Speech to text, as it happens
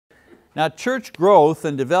Now, church growth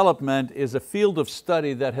and development is a field of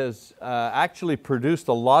study that has actually produced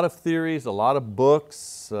a lot of theories, a lot of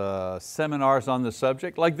books, seminars on the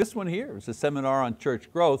subject, like this one here. It's a seminar on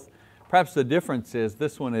church growth. Perhaps the difference is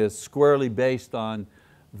this one is squarely based on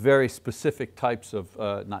very specific types of,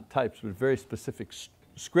 not types, but very specific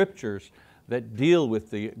scriptures that deal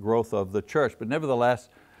with the growth of the church. But nevertheless,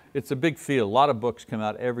 it's a big field. A lot of books come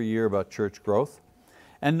out every year about church growth.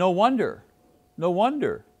 And no wonder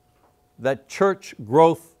that church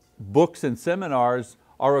growth books and seminars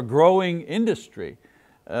are a growing industry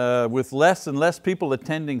with less and less people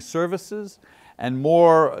attending services and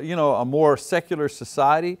more, a more secular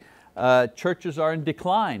society. Churches are in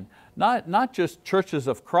decline. Not just churches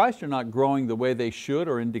of Christ are not growing the way they should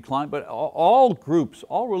or in decline, but all groups,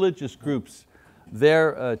 all religious groups,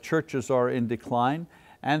 their churches are in decline,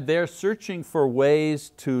 and they're searching for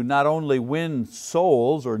ways to not only win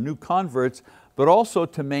souls or new converts, but also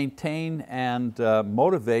to maintain and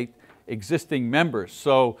motivate existing members.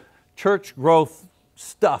 So church growth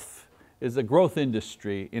stuff is a growth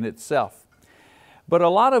industry in itself. But a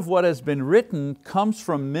lot of what has been written comes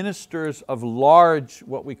from ministers of large,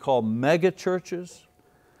 what we call mega churches,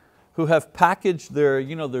 who have packaged their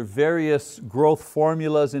various growth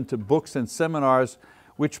formulas into books and seminars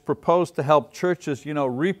which propose to help churches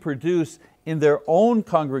reproduce in their own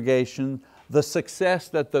congregation the success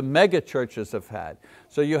that the mega churches have had.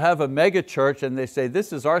 So you have a mega church and they say,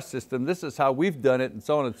 this is our system, this is how we've done it, and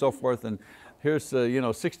so on and so forth, and here's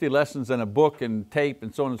 60 lessons in a book and tape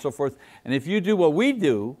and so on and so forth. And if you do what we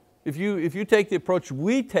do, if you take the approach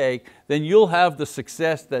we take, then you'll have the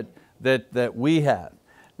success that we have.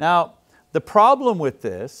 Now, the problem with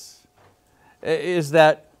this is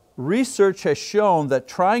that research has shown that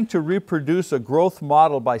trying to reproduce a growth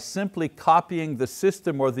model by simply copying the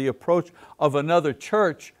system or the approach of another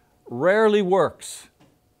church rarely works.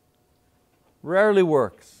 Rarely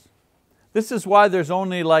works. This is why there's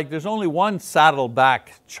only one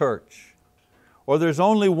Saddleback church, or there's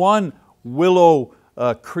only one Willow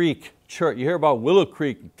Creek church. You hear about Willow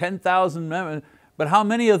Creek, 10,000 members, but how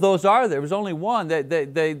many of those are there? There's only one.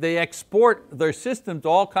 They export their system to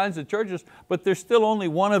all kinds of churches, but there's still only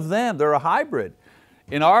one of them. They're a hybrid.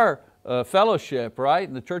 In our fellowship, right,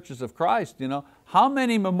 in the churches of Christ, how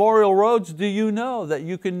many Memorial Roads do you know that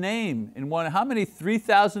you can name in one? How many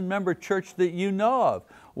 3,000 member church that you know of?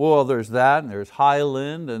 Well, there's that, and there's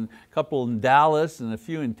Highland, and a couple in Dallas, and a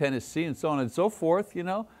few in Tennessee, and so on and so forth. There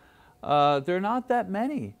are not that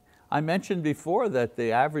many. I mentioned before that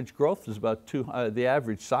the average growth is about the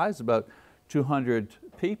average size is about 200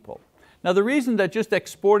 people. Now, the reason that just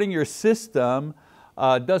exporting your system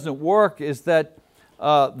doesn't work is that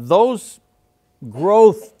those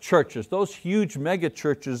growth churches, those huge mega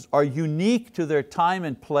churches, are unique to their time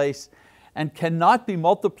and place and cannot be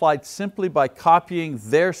multiplied simply by copying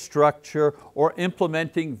their structure or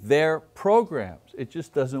implementing their programs. It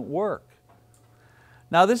just doesn't work.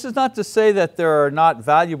 Now, this is not to say that there are not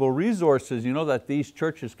valuable resources that these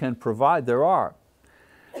churches can provide. There are.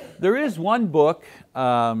 There is one book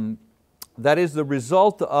that is the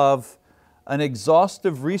result of an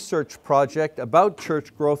exhaustive research project about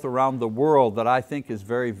church growth around the world that I think is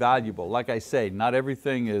very valuable. Like I say, not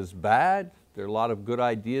everything is bad. There are a lot of good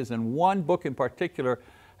ideas, and one book in particular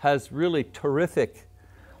has really terrific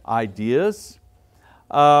ideas.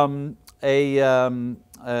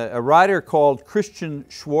 A writer called Christian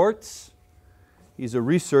Schwartz, he's a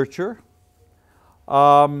researcher,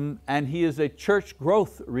 and he is a church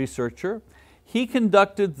growth researcher. He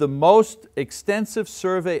conducted the most extensive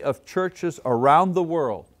survey of churches around the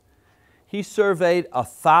world. He surveyed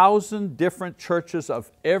 1,000 different churches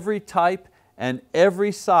of every type and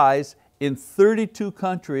every size in 32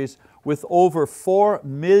 countries with over 4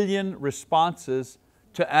 million responses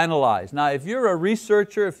to analyze. Now, if you're a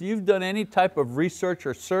researcher, if you've done any type of research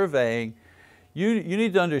or surveying, you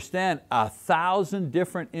need to understand 1,000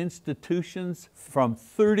 different institutions from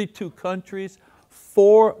 32 countries,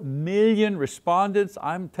 4 million respondents.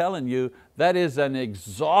 I'm telling you, that is an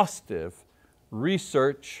exhaustive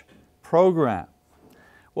research program.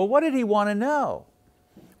 Well, what did he want to know?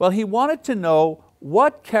 Well, he wanted to know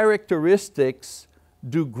what characteristics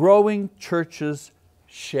do growing churches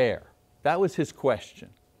share? That was his question,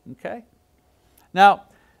 okay? Now,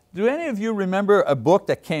 do any of you remember a book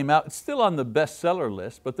that came out? It's still on the bestseller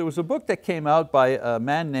list, but there was a book that came out by a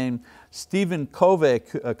man named Stephen Covey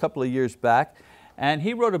a couple of years back, and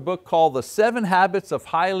he wrote a book called The 7 Habits of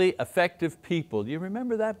Highly Effective People. Do you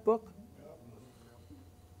remember that book?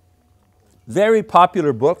 Very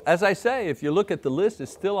popular book. As I say, if you look at the list,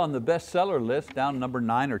 it's still on the bestseller list, down number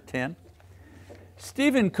 9 or 10.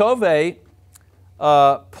 Stephen Covey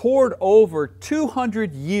poured over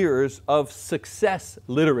 200 years of success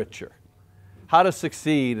literature. How to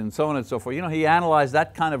succeed and so on and so forth. You know, he analyzed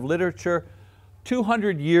that kind of literature,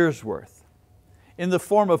 200 years worth, in the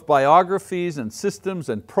form of biographies and systems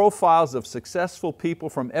and profiles of successful people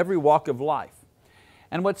from every walk of life.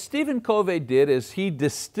 And what Stephen Covey did is he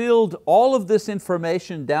distilled all of this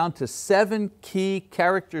information down to 7 key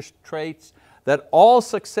character traits that all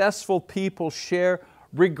successful people share,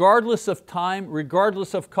 regardless of time,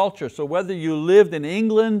 regardless of culture. So whether you lived in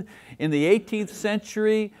England in the 18th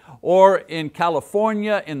century, or in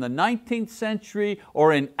California in the 19th century,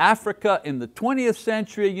 or in Africa in the 20th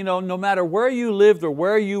century, you know, no matter where you lived or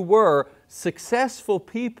where you were, successful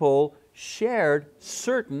people shared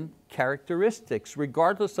certain characteristics,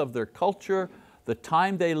 regardless of their culture, the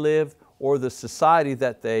time they lived, or the society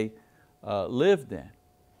that they lived in.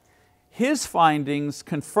 His findings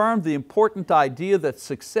confirmed the important idea that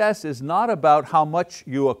success is not about how much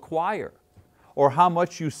you acquire or how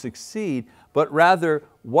much you succeed, but rather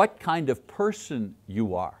what kind of person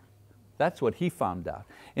you are. That's what he found out.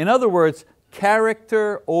 In other words,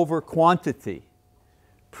 character over quantity,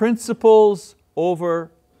 principles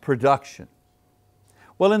over production.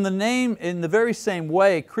 Well, in the very same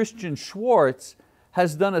way, Christian Schwartz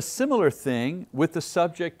has done a similar thing with the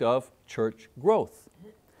subject of church growth.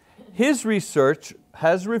 His research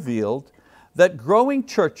has revealed that growing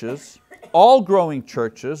churches, all growing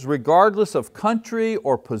churches, regardless of country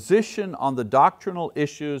or position on the doctrinal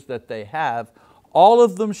issues that they have, all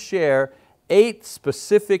of them share 8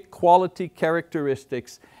 specific quality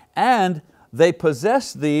characteristics, and they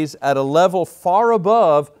possess these at a level far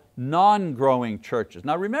above non-growing churches.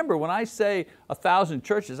 Now remember, when I say 1,000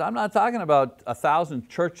 churches, I'm not talking about 1,000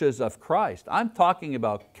 churches of Christ. I'm talking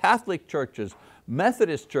about Catholic churches,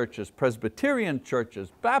 Methodist churches, Presbyterian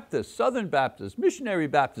churches, Baptists, Southern Baptists, Missionary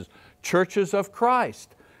Baptists, churches of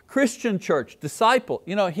Christ, Christian church, disciple.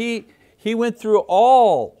 You know, he went through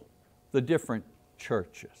all the different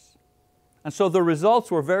churches. And so the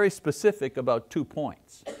results were very specific about 2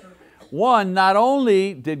 points. One, not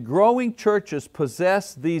only did growing churches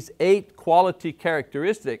possess these 8 quality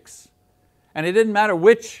characteristics, and it didn't matter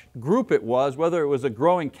which group it was, whether it was a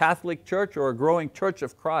growing Catholic church or a growing Church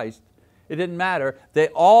of Christ, it didn't matter. They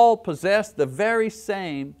all possessed the very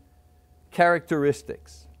same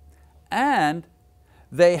characteristics. And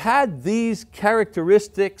they had these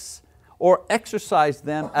characteristics or exercised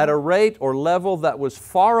them at a rate or level that was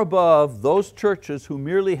far above those churches who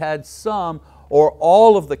merely had some or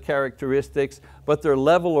all of the characteristics, but their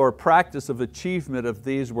level or practice of achievement of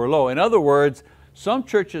these were low. In other words, some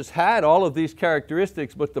churches had all of these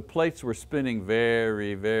characteristics, but the plates were spinning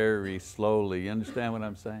very, very slowly. You understand what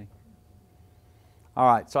I'm saying? All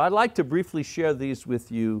right, so I'd like to briefly share these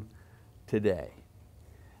with you today.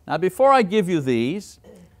 Now before I give you these,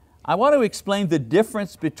 I want to explain the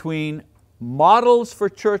difference between models for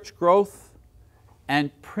church growth and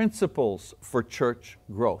principles for church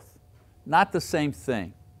growth. Not the same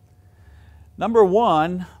thing. Number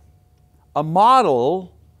one, a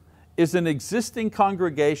model is an existing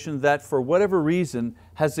congregation that for whatever reason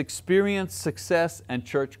has experienced success and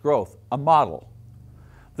church growth. A model.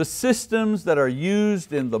 The systems that are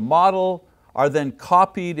used in the model are then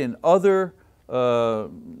copied in other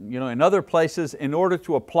places in order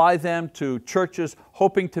to apply them to churches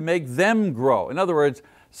hoping to make them grow. In other words,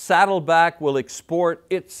 Saddleback will export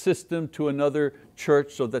its system to another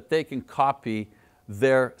church so that they can copy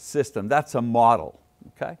their system. That's a model.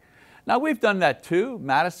 Okay? Now we've done that too.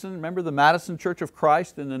 Madison, remember the Madison Church of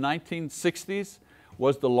Christ in the 1960s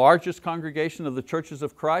was the largest congregation of the churches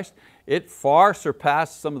of Christ. It far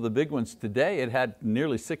surpassed some of the big ones today. It had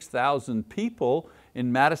nearly 6,000 people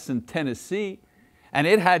in Madison, Tennessee, and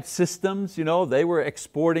it had systems, they were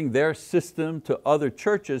exporting their system to other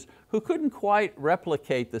churches who couldn't quite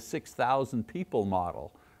replicate the 6,000 people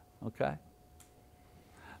model. Okay?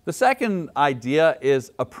 The second idea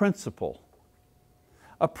is a principle.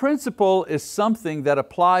 A principle is something that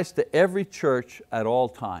applies to every church at all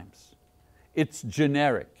times. It's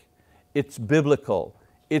generic, it's biblical,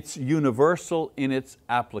 it's universal in its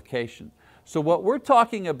application. So what we're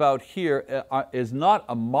talking about here is not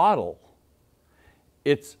a model,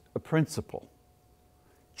 it's a principle.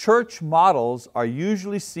 Church models are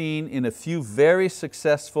usually seen in a few very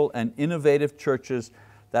successful and innovative churches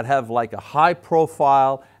that have like a high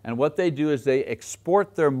profile, and what they do is they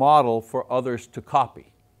export their model for others to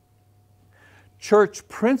copy. Church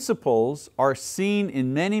principles are seen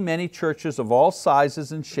in many, many churches of all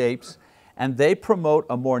sizes and shapes, and they promote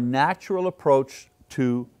a more natural approach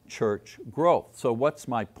to church growth. So what's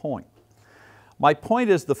my point? My point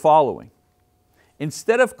is the following.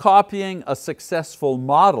 Instead of copying a successful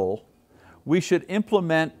model, we should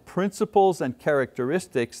implement principles and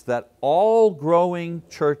characteristics that all growing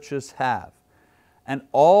churches have and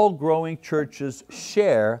all growing churches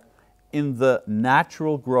share in the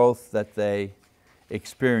natural growth that they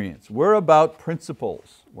experience. We're about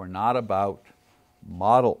principles, we're not about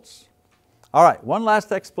models. All right, one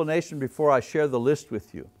last explanation before I share the list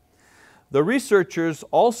with you. The researchers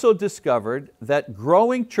also discovered that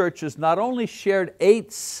growing churches not only shared 8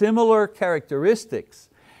 similar characteristics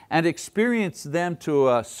and experienced them to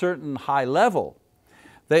a certain high level,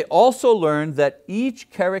 they also learned that each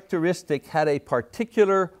characteristic had a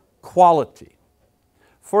particular quality.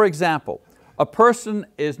 For example, a person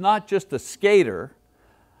is not just a skater,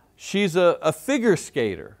 she's a figure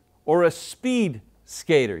skater or a speed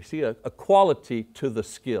skater. You see, a quality to the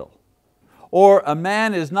skill. Or a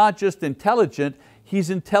man is not just intelligent, he's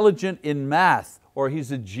intelligent in math, or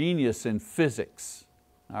he's a genius in physics.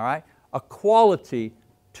 All right? A quality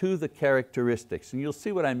to the characteristics. And you'll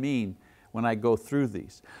see what I mean when I go through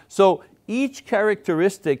these. So each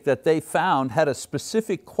characteristic that they found had a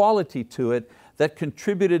specific quality to it that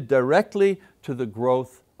contributed directly to the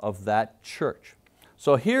growth of that church.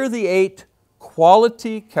 So here are the 8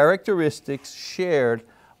 quality characteristics shared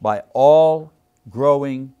by all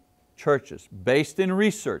growing churches, based in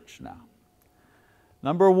research now.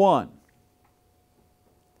 Number 1,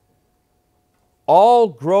 all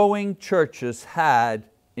growing churches had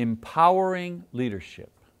empowering leadership.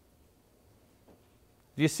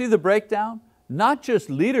 Do you see the breakdown? Not just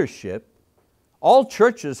leadership. All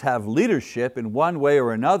churches have leadership in one way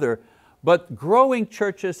or another, but growing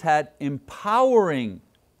churches had empowering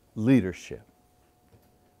leadership.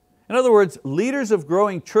 In other words, leaders of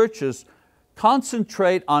growing churches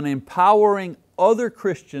concentrate on empowering other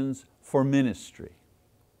Christians for ministry.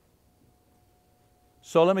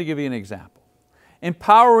 So let me give you an example.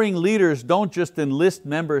 Empowering leaders don't just enlist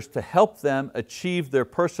members to help them achieve their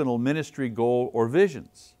personal ministry goal or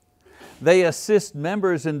visions. They assist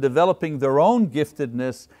members in developing their own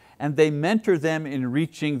giftedness and they mentor them in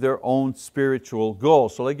reaching their own spiritual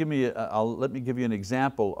goals. So let me give you an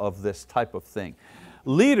example of this type of thing.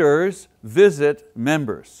 Leaders visit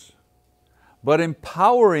members, but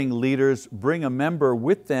empowering leaders bring a member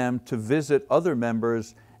with them to visit other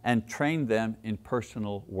members and train them in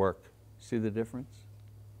personal work. See the difference?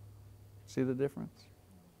 See the difference?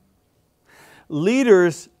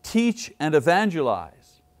 Leaders teach and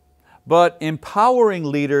evangelize, but empowering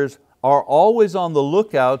leaders are always on the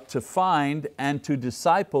lookout to find and to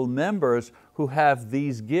disciple members who have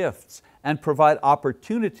these gifts and provide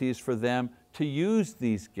opportunities for them to use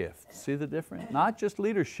these gifts. See the difference? Not just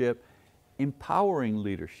leadership, empowering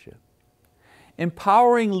leadership.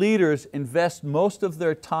 Empowering leaders invest most of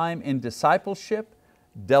their time in discipleship,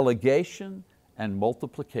 delegation, and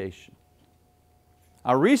multiplication.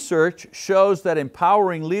 Our research shows that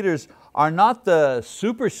empowering leaders are not the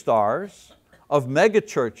superstars of mega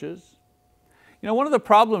churches. You know, one of the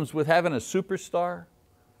problems with having a superstar,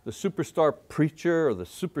 the superstar preacher or the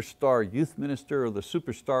superstar youth minister or the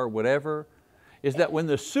superstar whatever, is that when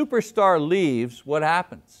the superstar leaves, what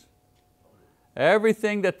happens?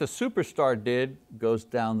 Everything that the superstar did goes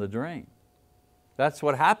down the drain. That's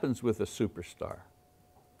what happens with a superstar.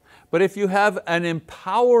 But if you have an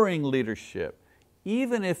empowering leadership,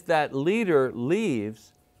 even if that leader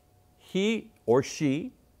leaves, he or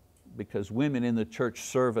she, because women in the church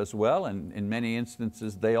serve as well, and in many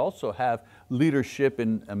instances they also have leadership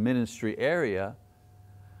in a ministry area,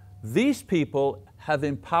 these people have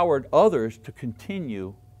empowered others to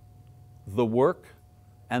continue the work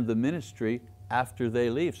and the ministry after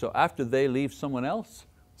they leave. So after they leave, someone else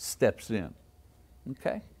steps in.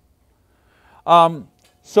 Okay?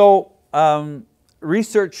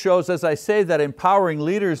 Research shows, as I say, that empowering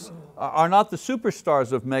leaders are not the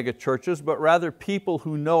superstars of mega churches, but rather people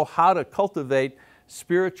who know how to cultivate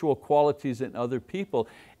spiritual qualities in other people.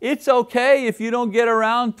 It's okay if you don't get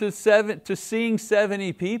around to seeing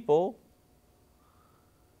 70 people.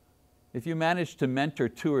 If you manage to mentor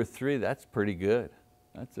 2 or 3, that's pretty good.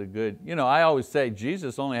 That's a good, I always say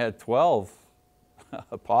Jesus only had 12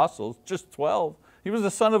 apostles, just 12. He was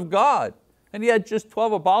the Son of God, and He had just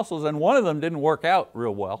 12 apostles, and one of them didn't work out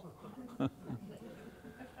real well.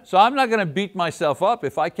 So I'm not going to beat myself up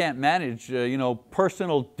if I can't manage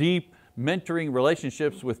personal, deep mentoring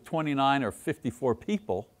relationships with 29 or 54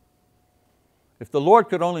 people. If the Lord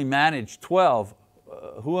could only manage 12,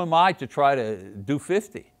 who am I to try to do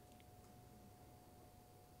 50?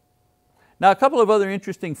 Now, a couple of other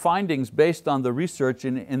interesting findings based on the research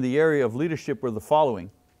in the area of leadership were the following.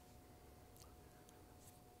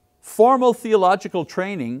 Formal theological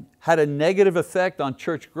training had a negative effect on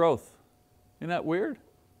church growth. Isn't that weird?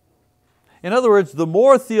 In other words, the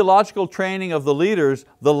more theological training of the leaders,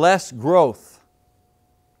 the less growth.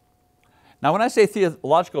 Now when I say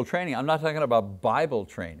theological training, I'm not talking about Bible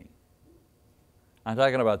training. I'm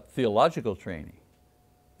talking about theological training,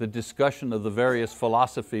 the discussion of the various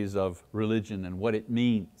philosophies of religion and what it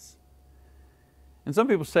means. And some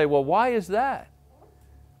people say, well, why is that?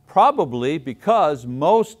 Probably because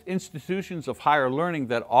most institutions of higher learning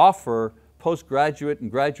that offer postgraduate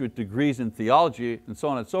and graduate degrees in theology and so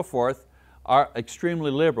on and so forth are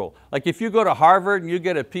extremely liberal. Like if you go to Harvard and you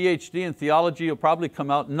get a PhD in theology, you'll probably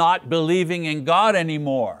come out not believing in God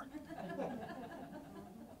anymore.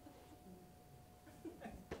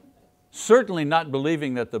 Certainly not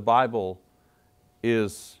believing that the Bible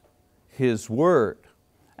is His word.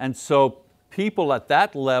 And so people at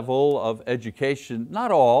that level of education,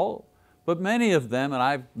 not all, but many of them, and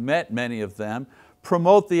I've met many of them,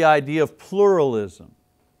 promote the idea of pluralism.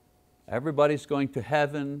 Everybody's going to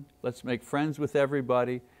heaven, let's make friends with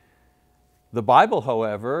everybody. The Bible,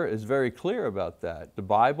 however, is very clear about that. The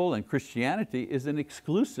Bible and Christianity is an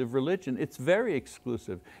exclusive religion. It's very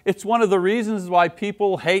exclusive. It's one of the reasons why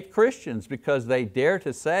people hate Christians, because they dare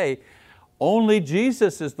to say, only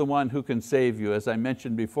Jesus is the one who can save you. As I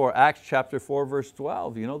mentioned before, Acts chapter 4, verse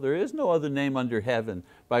 12. There is no other name under heaven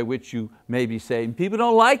by which you may be saved. People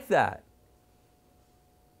don't like that.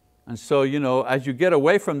 And so as you get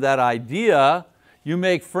away from that idea, you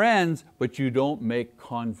make friends, but you don't make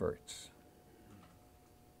converts.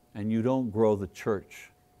 And you don't grow the church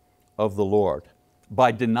of the Lord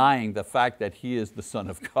by denying the fact that He is the Son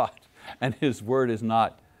of God and His word is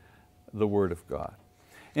not the word of God.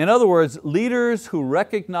 In other words, leaders who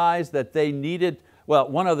recognized that they needed, well,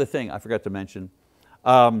 one other thing I forgot to mention,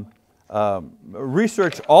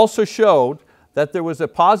 research also showed that there was a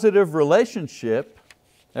positive relationship,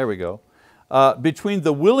 there we go, between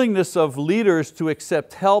the willingness of leaders to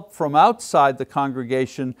accept help from outside the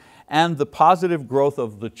congregation and the positive growth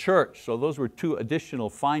of the church. So those were two additional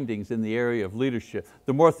findings in the area of leadership.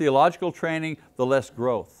 The more theological training, the less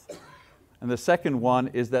growth. And the second one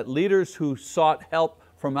is that leaders who sought help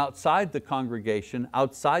from outside the congregation,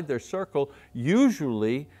 outside their circle,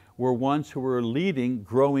 usually were ones who were leading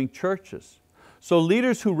growing churches. So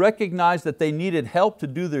leaders who recognized that they needed help to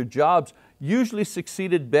do their jobs usually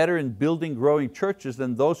succeeded better in building growing churches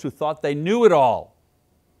than those who thought they knew it all,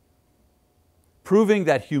 proving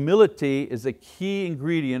that humility is a key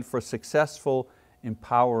ingredient for successful,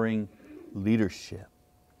 empowering leadership.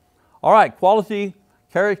 All right, quality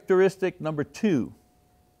characteristic number 2.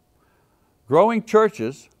 Growing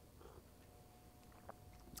churches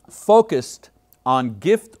focused on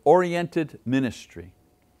gift-oriented ministry.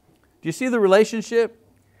 Do you see the relationship?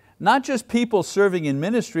 Not just people serving in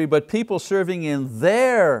ministry, but people serving in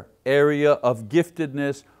their area of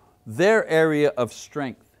giftedness, their area of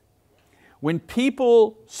strength. When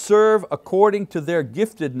people serve according to their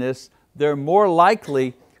giftedness, they're more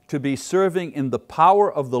likely to be serving in the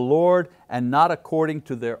power of the Lord and not according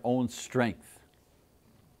to their own strength.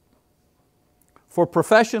 For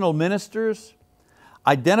professional ministers,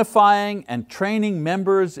 identifying and training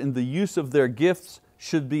members in the use of their gifts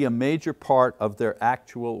should be a major part of their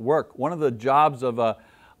actual work. One of the jobs of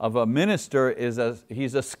a minister is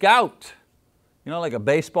he's a scout. Like a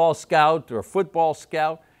baseball scout or a football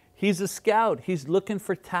scout. He's a scout, he's looking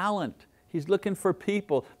for talent. He's looking for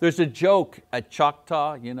people. There's a joke at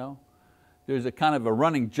Choctaw, There's a kind of a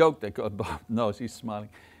running joke that goes, Bob knows, he's smiling.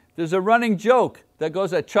 There's a running joke that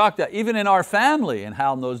goes at Choctaw, even in our family, and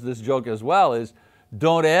Hal knows this joke as well, is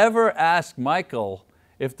don't ever ask Michael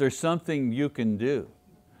if there's something you can do,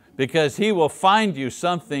 because he will find you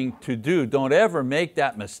something to do. Don't ever make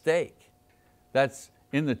that mistake. That's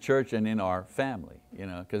in the church and in our family,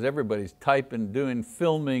 because everybody's typing, doing,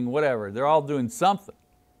 filming, whatever. They're all doing something,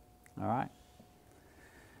 all right?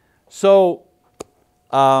 So,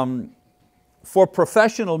 for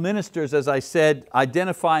professional ministers, as I said,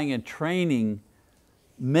 identifying and training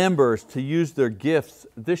members to use their gifts,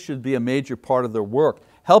 this should be a major part of their work.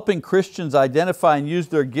 Helping Christians identify and use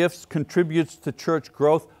their gifts contributes to church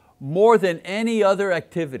growth more than any other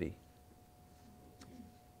activity.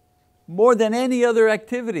 More than any other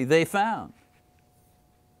activity they found.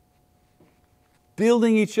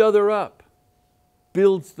 Building each other up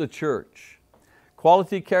builds the church.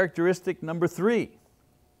 Quality characteristic number 3.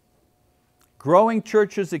 Growing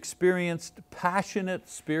churches experienced passionate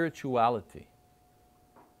spirituality.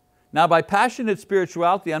 Now by passionate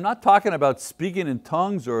spirituality, I'm not talking about speaking in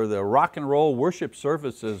tongues or the rock and roll worship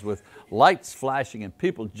services with lights flashing and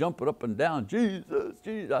people jumping up and down, Jesus,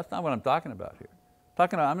 Jesus. That's not what I'm talking about here.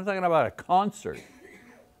 I'm not talking about a concert.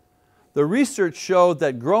 The research showed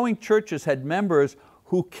that growing churches had members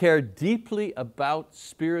who cared deeply about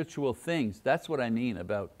spiritual things. That's what I mean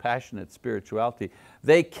about passionate spirituality.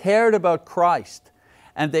 They cared about Christ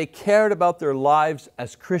and they cared about their lives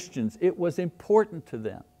as Christians. It was important to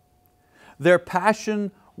them. Their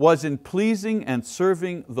passion was in pleasing and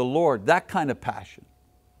serving the Lord, that kind of passion.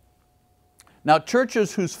 Now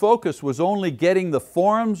churches whose focus was only getting the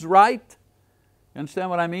forms right, you understand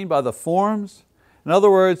what I mean by the forms? In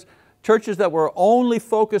other words, churches that were only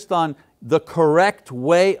focused on the correct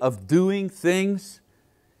way of doing things,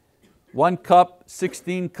 1 cup,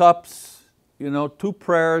 16 cups, 2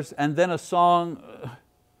 prayers, and then a song,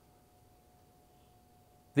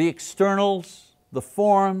 the externals, the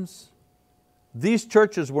forms, these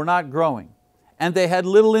churches were not growing and they had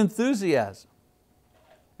little enthusiasm.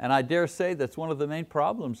 And I dare say that's one of the main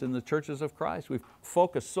problems in the churches of Christ. We've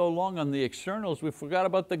focused so long on the externals, we forgot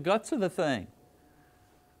about the guts of the thing.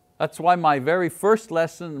 That's why my very first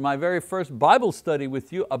lesson, my very first Bible study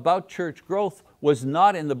with you about church growth was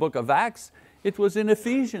not in the book of Acts, it was in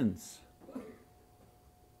Ephesians.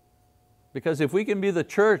 Because if we can be the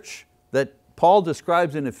church that Paul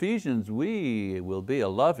describes in Ephesians, we will be a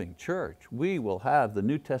loving church. We will have the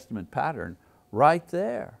New Testament pattern right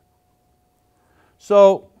there.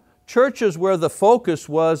 So churches where the focus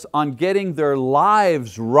was on getting their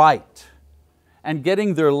lives right and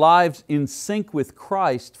getting their lives in sync with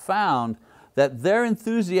Christ found that their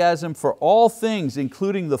enthusiasm for all things,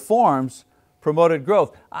 including the forms, promoted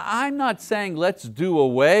growth. I'm not saying let's do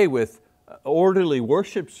away with orderly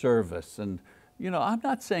worship service, and I'm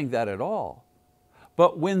not saying that at all.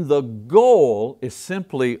 But when the goal is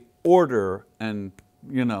simply order and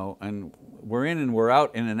we're in and we're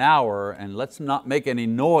out in an hour and let's not make any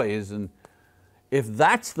noise, and if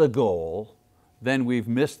that's the goal, then we've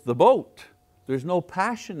missed the boat. There's no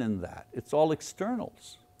passion in that. It's all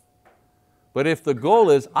externals. But if the goal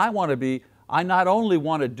is, I not only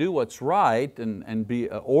want to do what's right and be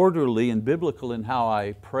orderly and biblical in how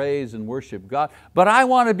I praise and worship God, but I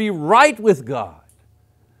want to be right with God.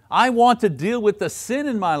 I want to deal with the sin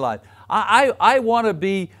in my life. I want to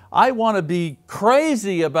be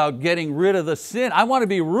crazy about getting rid of the sin. I want to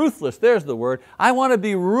be ruthless, there's the word. I want to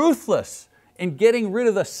be ruthless in getting rid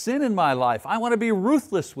of the sin in my life. I want to be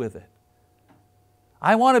ruthless with it.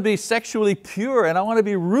 I want to be sexually pure and I want to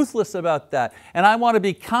be ruthless about that. And I want to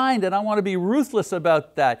be kind and I want to be ruthless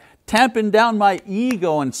about that. Tamping down my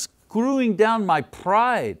ego and screwing down my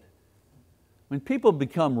pride. When people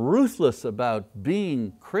become ruthless about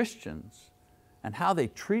being Christians and how they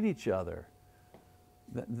treat each other,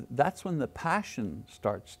 that's when the passion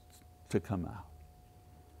starts to come out.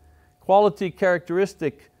 Quality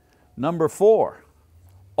characteristic number 4.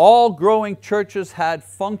 All growing churches had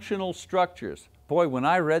functional structures. Boy, when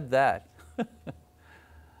I read that,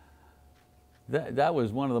 that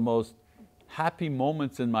was one of the most happy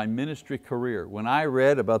moments in my ministry career. When I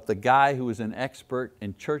read about the guy who was an expert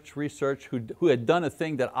in church research, who had done a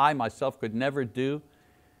thing that I myself could never do.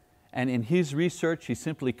 And in his research, he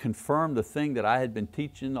simply confirmed the thing that I had been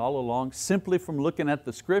teaching all along, simply from looking at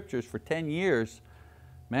the scriptures for 10 years.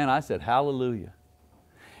 Man, I said, hallelujah.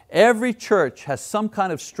 Every church has some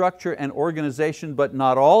kind of structure and organization, but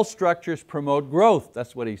not all structures promote growth.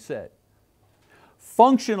 That's what he said.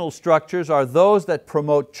 Functional structures are those that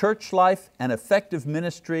promote church life and effective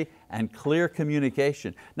ministry and clear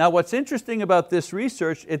communication. Now what's interesting about this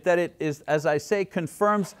research is that it is, as I say,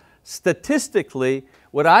 confirms statistically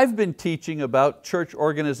what I've been teaching about church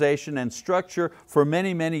organization and structure for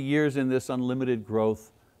many, many years in this Unlimited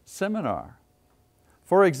Growth seminar.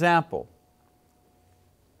 For example,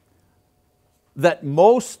 that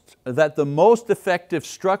the most effective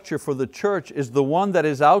structure for the church is the one that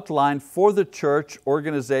is outlined for the church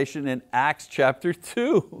organization in Acts chapter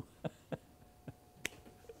 2.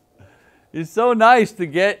 It's so nice to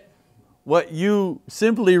get what you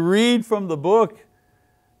simply read from the book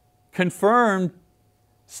confirmed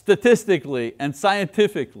statistically and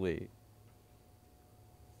scientifically.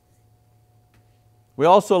 We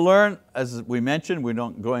also learn, as we mentioned, we're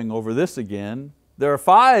not going over this again, there are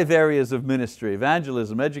 5 areas of ministry: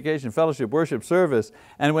 evangelism, education, fellowship, worship, service.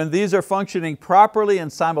 And when these are functioning properly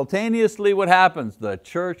and simultaneously, what happens? The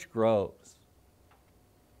church grows.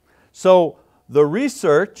 So the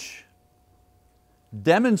research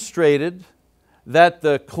demonstrated that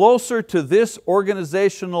the closer to this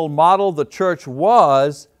organizational model the church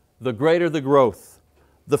was, the greater the growth.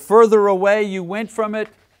 The further away you went from it,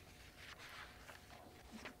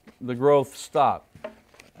 the growth stopped.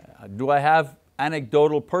 Do I have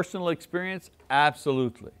anecdotal personal experience?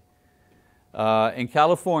 Absolutely. In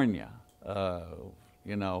California,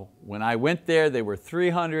 You know, when I went there, they were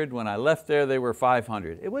 300. When I left there, they were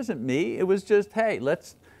 500. It wasn't me. It was just, hey,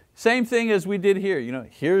 same thing as we did here. You know,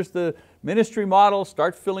 here's the ministry model,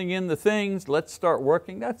 start filling in the things, let's start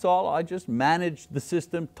working. That's all. I just managed the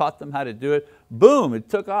system, taught them how to do it. Boom, it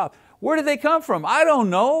took off. Where did they come from? I don't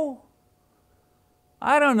know.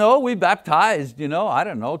 I don't know. We baptized, you know, I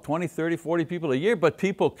don't know, 20, 30, 40 people a year, but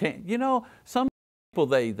people can't, you know, some people,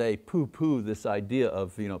 they poo-poo this idea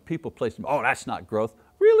of, you know, people placing, oh, that's not growth.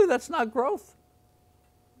 Really, that's not growth?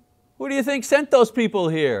 Who do you think sent those people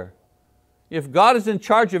here? If God is in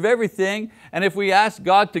charge of everything, and if we ask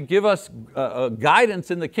God to give us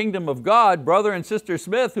guidance in the kingdom of God, brother and sister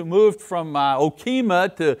Smith, who moved from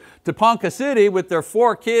Okima to Ponca City with their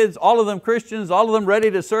 4 kids, all of them Christians, all of them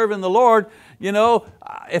ready to serve in the Lord, you know,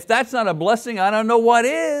 if that's not a blessing, I don't know what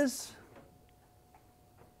is.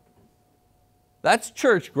 That's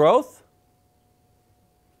church growth.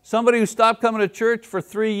 Somebody who stopped coming to church for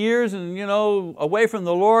 3 years and, you know, away from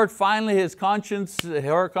the Lord, finally his conscience,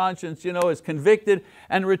 her conscience, you know, is convicted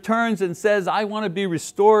and returns and says, I want to be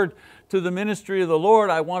restored to the ministry of the Lord.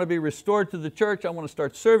 I want to be restored to the church. I want to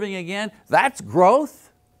start serving again. That's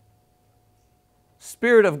growth.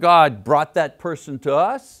 Spirit of God brought that person to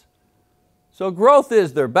us. So growth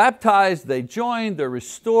is they're baptized, they joined, they're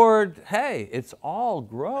restored. Hey, it's all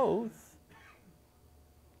growth.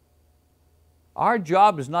 Our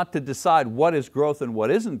job is not to decide what is growth and what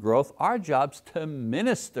isn't growth. Our job's to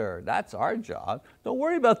minister. That's our job. Don't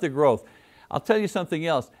worry about the growth. I'll tell you something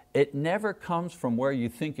else. It never comes from where you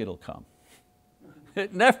think it'll come.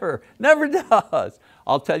 It never does.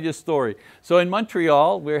 I'll tell you a story. So in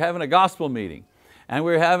Montreal, we were having a gospel meeting. And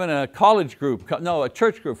we were having a college group, no, a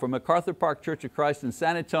church group from MacArthur Park Church of Christ in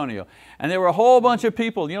San Antonio. And there were a whole bunch of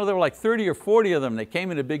people, you know, there were like 30 or 40 of them. They came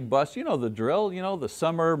in a big bus, you know the drill, you know, the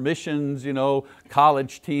summer missions, you know,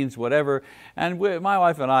 college teens, whatever. And my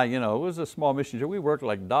wife and I, you know, it was a small mission trip. We worked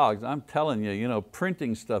like dogs, I'm telling you, know,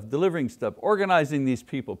 printing stuff, delivering stuff, organizing these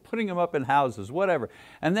people, putting them up in houses, whatever.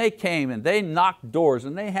 And they came and they knocked doors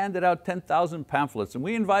and they handed out 10,000 pamphlets and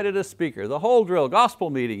we invited a speaker, the whole drill, gospel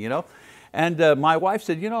meeting, you know. And my wife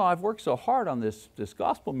said, you know, I've worked so hard on this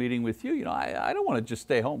gospel meeting with you, I don't want to just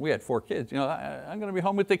stay home. We had 4 kids, you know, I'm going to be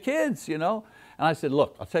home with the kids, you know. And I said,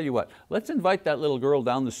 look, I'll tell you what, let's invite that little girl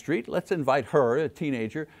down the street. Let's invite her, a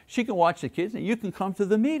teenager. She can watch the kids and you can come to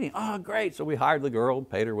the meeting. Oh, great. So we hired the girl,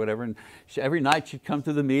 paid her whatever, and every night she'd come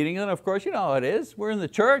to the meeting. And of course, you know how it is. We're in the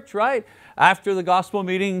church, right? After the gospel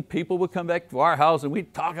meeting, people would come back to our house and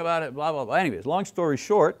we'd talk about it, blah, blah, blah. Anyways, long story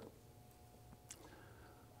short,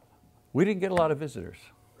 we didn't get a lot of visitors.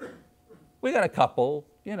 We got a couple,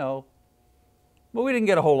 you know, but we didn't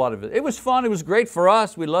get a whole lot of it. It was fun, it was great for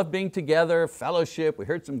us. We loved being together, fellowship, we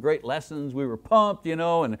heard some great lessons, we were pumped, you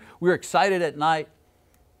know, and we were excited at night.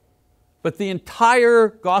 But the entire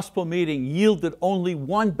gospel meeting yielded only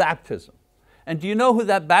one baptism. And do you know who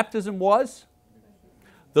that baptism was?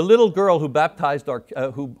 The little girl who baptized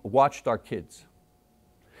who watched our kids.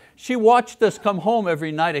 She watched us come home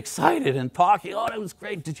every night excited and talking. Oh, that was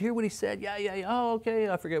great. Did you hear what he said? Yeah. Oh, okay.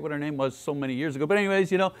 I forget what her name was so many years ago. But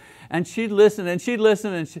anyways, you know, and she'd listen and she'd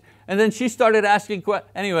listen and then she started asking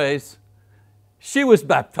questions. Anyways, she was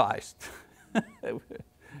baptized.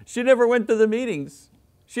 She never went to the meetings.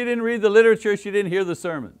 She didn't read the literature. She didn't hear the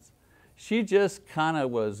sermons. She just kind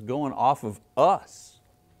of was going off of us.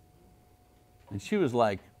 And she was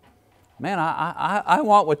like, man, I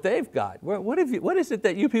want what they've got. What is it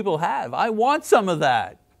that you people have? I want some of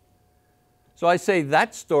that. So I say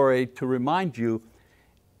that story to remind you,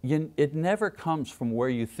 it never comes from where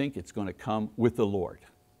you think it's going to come with the Lord.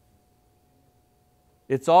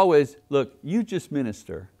 It's always, look, you just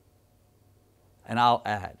minister and I'll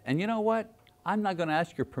add. And you know what? I'm not going to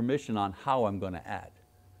ask your permission on how I'm going to add.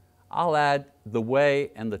 I'll add the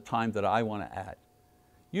way and the time that I want to add.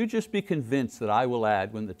 You just be convinced that I will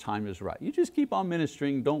add when the time is right. You just keep on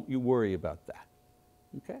ministering, don't you worry about that,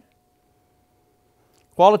 okay?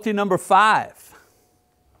 Quality number 5,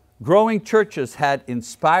 growing churches had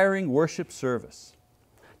inspiring worship service.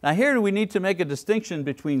 Now here we need to make a distinction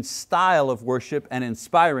between style of worship and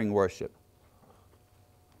inspiring worship.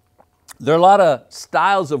 There are a lot of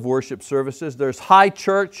styles of worship services. There's high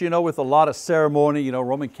church, you know, with a lot of ceremony, you know,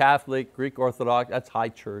 Roman Catholic, Greek Orthodox, that's high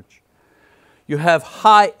church. You have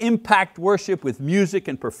high impact worship with music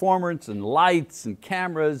and performance and lights and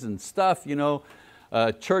cameras and stuff, you know,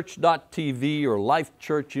 church.tv or Life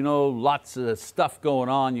Church, you know, lots of stuff going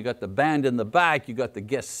on. You got the band in the back, you got the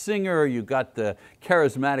guest singer, you got the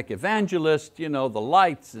charismatic evangelist, you know, the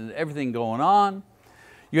lights and everything going on.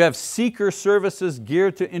 You have seeker services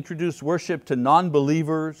geared to introduce worship to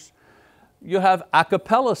non-believers. you have a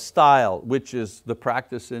cappella style, which is the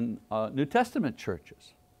practice in New Testament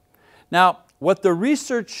churches. Now, what the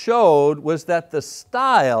research showed was that the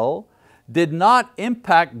style did not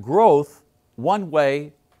impact growth one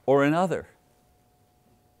way or another.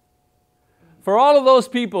 For all of those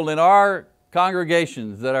people in our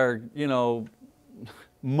congregations that are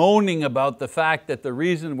moaning about the fact that the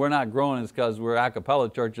reason we're not growing is because we're a cappella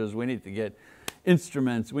churches, we need to get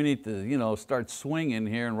instruments, we need to start swinging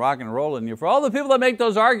here and rock and rolling here. For all the people that make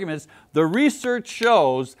those arguments, the research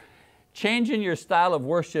shows changing your style of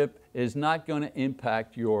worship is not going to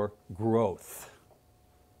impact your growth.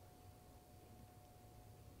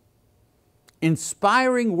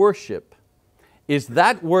 Inspiring worship is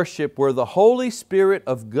that worship where the Holy Spirit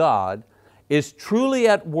of God is truly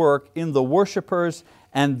at work in the worshipers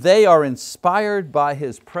and they are inspired by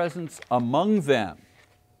His presence among them.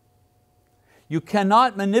 You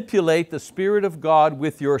cannot manipulate the Spirit of God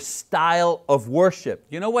with your style of worship.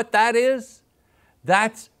 You know what that is?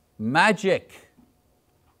 That's magic.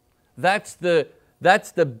 That's the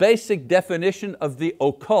basic definition of the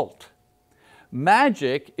occult.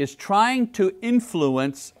 Magic is trying to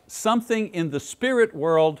influence something in the spirit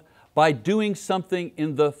world by doing something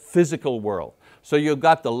in the physical world. So you've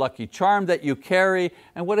got the lucky charm that you carry,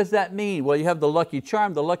 and what does that mean? Well, you have the lucky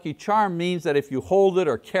charm. The lucky charm means that if you hold it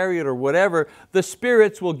or carry it or whatever, the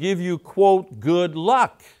spirits will give you, quote, good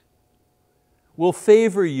luck, will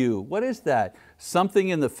favor you. What is that? Something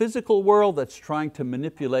in the physical world that's trying to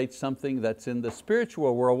manipulate something that's in the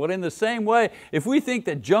spiritual world. Well, in the same way, if we think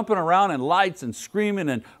that jumping around in lights and screaming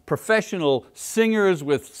and professional singers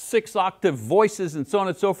with 6-octave voices and so on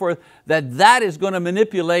and so forth, that is going to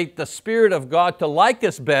manipulate the Spirit of God to like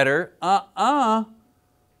us better,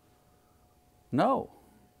 no.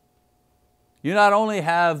 You not only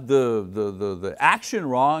have the action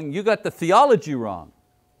wrong, you got the theology wrong.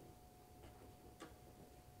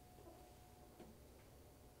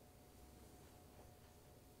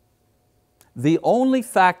 The only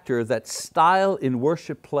factor that style in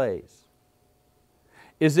worship plays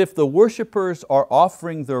is if the worshipers are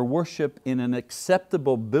offering their worship in an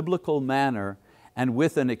acceptable biblical manner and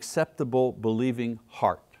with an acceptable believing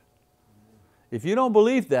heart. If you don't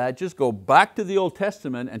believe that, just go back to the Old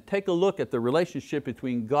Testament and take a look at the relationship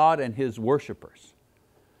between God and His worshipers.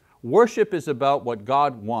 Worship is about what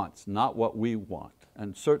God wants, not what we want.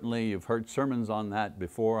 And certainly you've heard sermons on that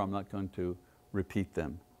before. I'm not going to repeat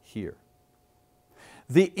them here.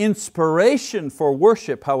 The inspiration for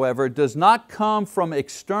worship, however, does not come from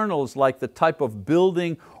externals like the type of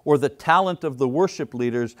building or the talent of the worship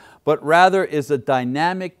leaders, but rather is a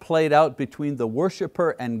dynamic played out between the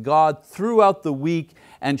worshiper and God throughout the week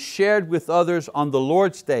and shared with others on the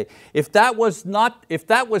Lord's Day. If that was not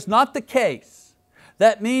the case,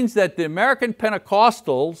 that means that the American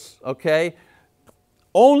Pentecostals,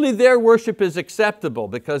 only their worship is acceptable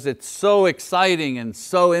because it's so exciting and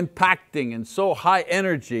so impacting and so high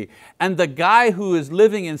energy. And the guy who is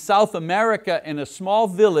living in South America in a small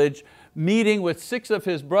village meeting with 6 of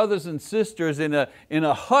his brothers and sisters in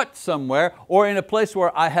a hut somewhere, or in a place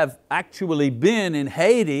where I have actually been in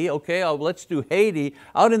Haiti, let's do Haiti,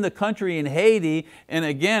 out in the country in Haiti, and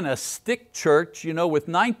again a stick church with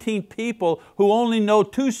 19 people who only know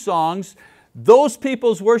 2 songs. Those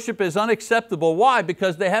people's worship is unacceptable. Why?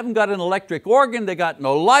 Because they haven't got an electric organ, they got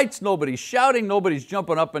no lights, nobody's shouting, nobody's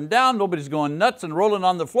jumping up and down, nobody's going nuts and rolling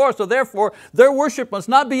on the floor, so therefore their worship must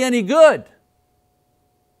not be any good.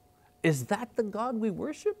 Is that the God we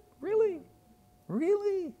worship? Really?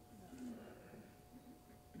 Really?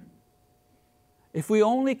 If we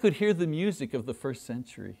only could hear the music of the first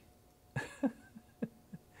century.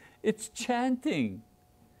 It's chanting.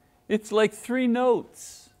 It's like 3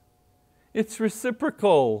 notes. It's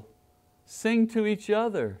reciprocal. Sing to each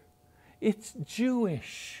other. It's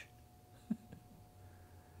Jewish.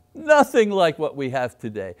 Nothing like what we have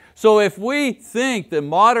today. So if we think the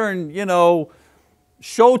modern,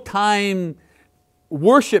 Showtime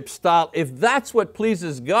worship style, if that's what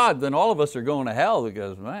pleases God, then all of us are going to hell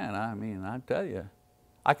because, man, I tell you,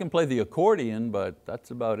 I can play the accordion, but that's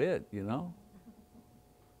about it,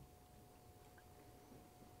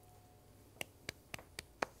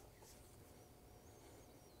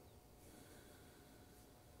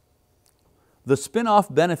 The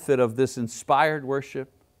spin-off benefit of this inspired worship,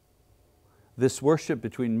 this worship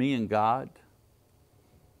between me and God,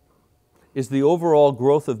 is the overall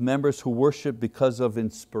growth of members who worship because of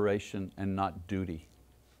inspiration and not duty.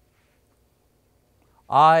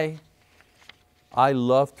 I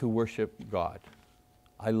love to worship God.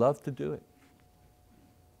 I love to do it.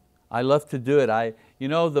 I love to do it. You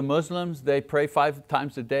know, the Muslims, they pray 5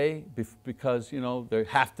 times a day because you know, they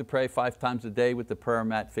have to pray 5 times a day with the prayer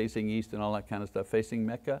mat facing east and all that kind of stuff, facing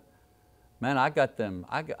Mecca. Man, I got them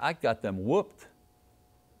whooped.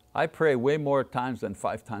 I pray way more times than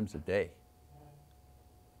 5 times a day.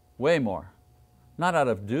 Way more. Not out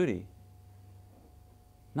of duty.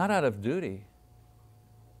 Not out of duty.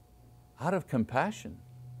 Out of compassion.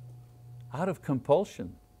 Out of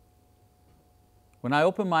compulsion. When I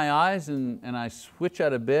open my eyes and I switch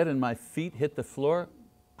out of bed and my feet hit the floor,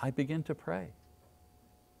 I begin to pray.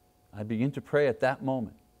 I begin to pray at that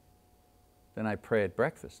moment. Then I pray at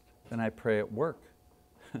breakfast. Then I pray at work.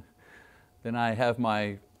 Then I have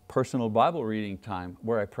my personal Bible reading time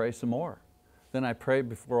where I pray some more. Then I pray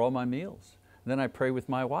before all my meals. Then I pray with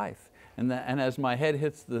my wife. And as my head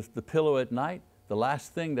hits the pillow at night, the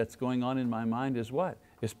last thing that's going on in my mind is what?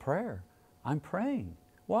 Is prayer. I'm praying.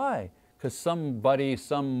 Why? Because somebody,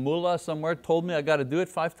 some mullah somewhere told me I got to do it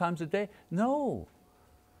 5 times a day? No.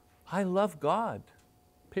 I love God,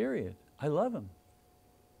 period. I love Him.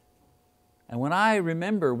 And when I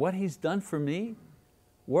remember what He's done for me,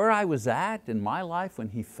 where I was at in my life when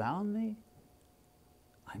He found me,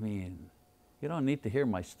 I mean, you don't need to hear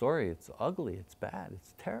my story. It's ugly, it's bad,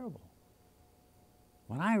 it's terrible.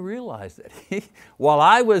 When I realized that while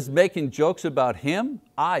I was making jokes about Him,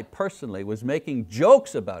 I personally was making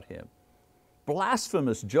jokes about Him,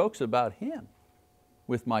 blasphemous jokes about Him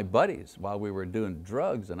with my buddies while we were doing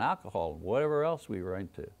drugs and alcohol and whatever else we were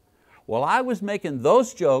into. While I was making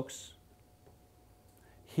those jokes,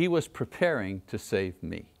 He was preparing to save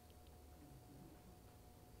me.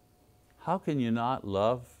 How can you not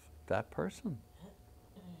love that person?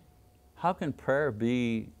 How can prayer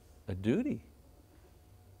be a duty?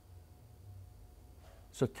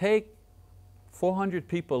 So take 400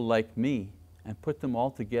 people like me and put them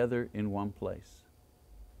all together in one place.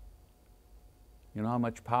 You know how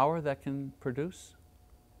much power that can produce?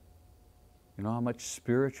 You know how much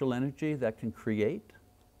spiritual energy that can create?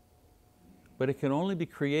 But it can only be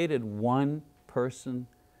created one person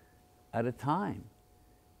at a time.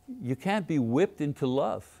 You can't be whipped into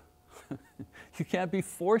love. You can't be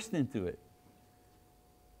forced into it.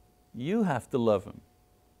 You have to love Him.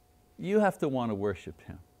 You have to want to worship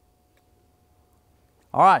Him.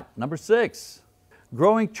 All right, number 6.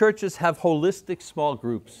 Growing churches have holistic small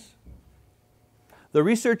groups. The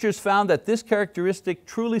researchers found that this characteristic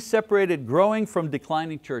truly separated growing from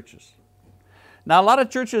declining churches. Now a lot of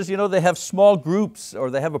churches, you know, they have small groups or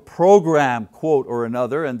they have a program, quote, or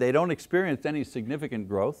another, and they don't experience any significant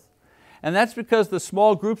growth. And that's because the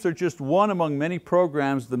small groups are just one among many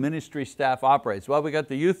programs the ministry staff operates. Well, we got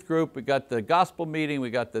the youth group, we got the gospel meeting,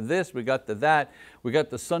 we got the this, we got the that, we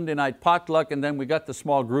got the Sunday night potluck, and then we got the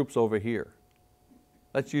small groups over here.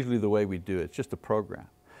 That's usually the way we do it, it's just a program.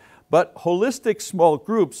 But holistic small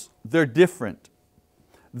groups, they're different.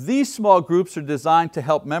 These small groups are designed to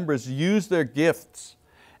help members use their gifts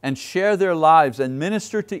and share their lives and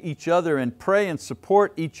minister to each other and pray and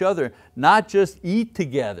support each other, not just eat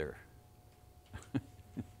together.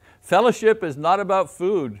 Fellowship is not about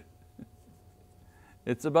food.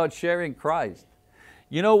 It's about sharing Christ.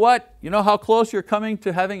 You know what? You know how close you're coming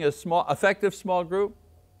to having a effective small group?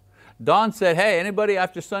 Don said, hey, anybody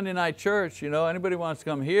after Sunday night church, you know, anybody wants to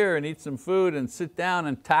come here and eat some food and sit down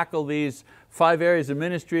and tackle these 5 areas of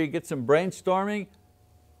ministry, get some brainstorming?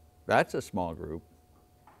 That's a small group.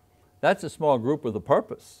 That's a small group with a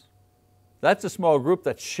purpose. That's a small group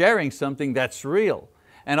that's sharing something that's real.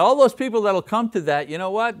 And all those people that'll come to that, you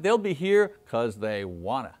know what? They'll be here because they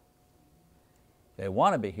wanna. They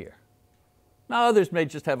want to be here. Now others may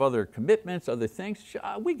just have other commitments, other things.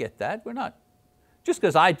 We get that, we're not. Just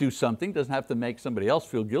because I do something doesn't have to make somebody else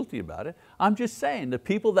feel guilty about it. I'm just saying the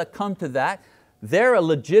people that come to that, they're a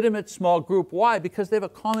legitimate small group. Why? Because they have a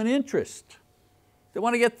common interest. They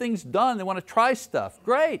want to get things done, they want to try stuff.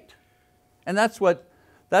 Great. And that's what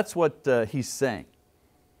he's saying.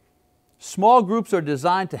 Small groups are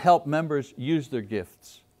designed to help members use their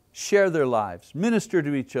gifts, share their lives, minister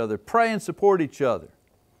to each other, pray and support each other.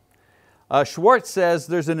 Schwartz says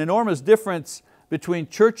there's an enormous difference between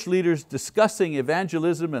church leaders discussing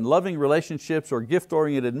evangelism and loving relationships or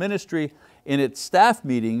gift-oriented ministry in its staff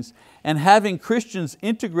meetings and having Christians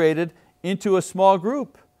integrated into a small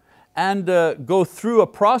group and go through a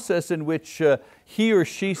process in which he or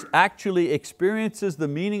she actually experiences the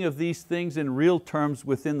meaning of these things in real terms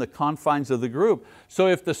within the confines of the group. So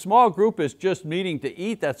if the small group is just meeting to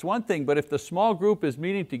eat, that's one thing, but if the small group is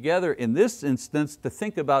meeting together in this instance to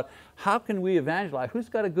think about how can we evangelize, who's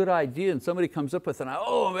got a good idea, and somebody comes up with an,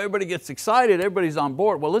 oh, everybody gets excited, everybody's on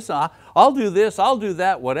board. Well listen, I'll do this, I'll do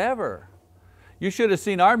that, whatever. You should have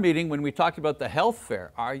seen our meeting when we talked about the health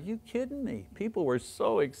fair. Are you kidding me? People were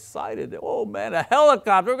so excited. Oh man, a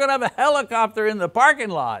helicopter, we're going to have a helicopter in the parking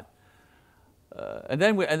lot. And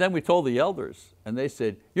then we told the elders, and they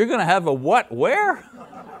said, you're going to have a what, where?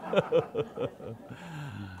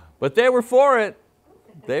 But they were for it.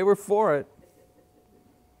 They were for it.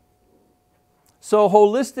 So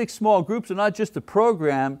holistic small groups are not just a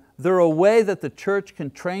program, they're a way that the church can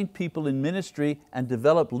train people in ministry and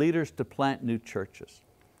develop leaders to plant new churches.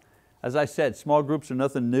 As I said, small groups are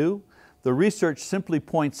nothing new. The research simply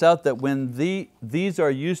points out that when these are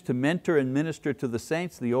used to mentor and minister to the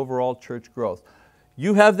saints, the overall church growth.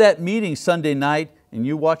 You have that meeting Sunday night and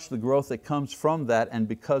you watch the growth that comes from that and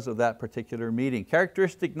because of that particular meeting.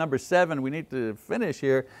 Characteristic number 7, we need to finish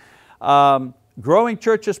here. Growing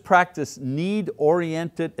churches practice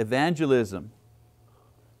need-oriented evangelism.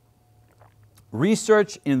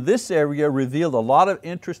 Research in this area revealed a lot of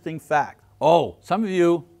interesting facts. Oh, some of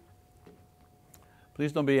you,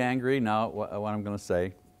 please don't be angry now what I'm going to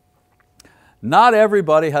say. Not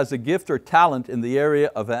everybody has a gift or talent in the area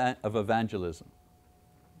of evangelism.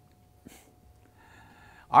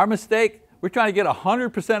 Our mistake, we're trying to get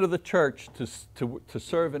 100% of the church to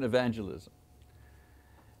serve in evangelism.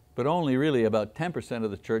 But only really about 10%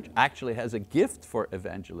 of the church actually has a gift for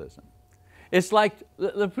evangelism. It's like,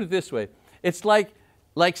 let's put it this way, it's like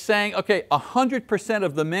saying, okay, 100%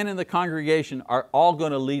 of the men in the congregation are all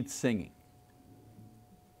going to lead singing.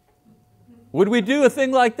 Would we do a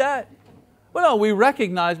thing like that? Well, we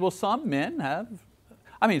recognize, well, some men have,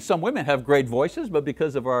 some women have great voices, but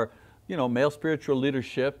because of our male spiritual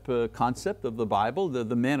leadership concept of the Bible,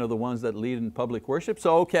 the men are the ones that lead in public worship,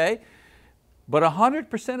 so okay. But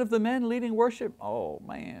 100% of the men leading worship, oh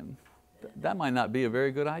man, that might not be a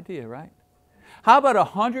very good idea, right? How about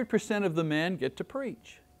 100% of the men get to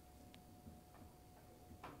preach?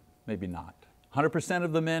 Maybe not. 100%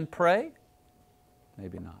 of the men pray?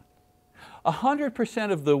 Maybe not.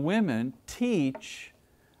 100% of the women teach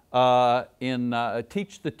the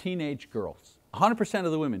teenage girls. 100%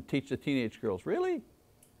 of the women teach the teenage girls. Really?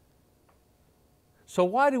 So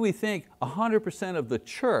why do we think 100% of the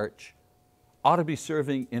church ought to be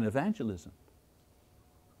serving in evangelism?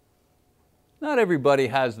 Not everybody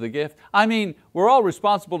has the gift. We're all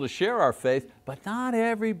responsible to share our faith, but not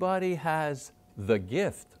everybody has the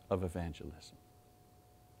gift of evangelism.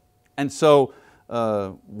 And so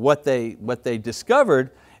what they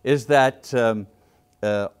discovered is that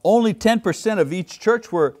only 10% of each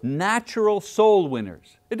church were natural soul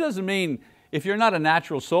winners. It doesn't mean if you're not a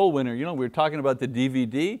natural soul winner, we were talking about the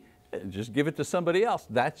DVD, just give it to somebody else.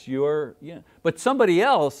 That's your, But somebody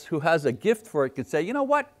else who has a gift for it could say, you know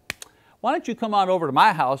what? Why don't you come on over to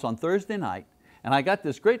my house on Thursday night, and I got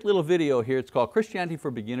this great little video here, it's called Christianity for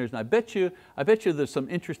Beginners, and I bet you there's some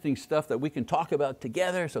interesting stuff that we can talk about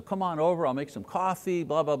together, so come on over, I'll make some coffee,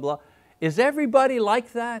 blah, blah, blah. Is everybody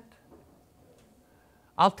like that?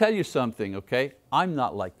 I'll tell you something, okay? I'm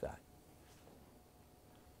not like that.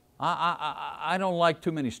 I don't like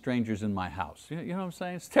too many strangers in my house. You know what I'm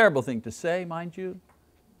saying? It's a terrible thing to say, mind you.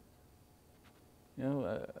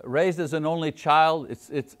 Raised as an only child,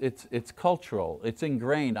 it's cultural, it's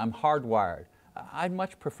ingrained, I'm hardwired. I'd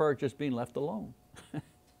much prefer just being left alone.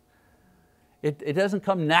 It doesn't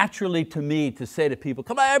come naturally to me to say to people,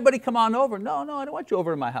 come on, everybody come on over. No, I don't want you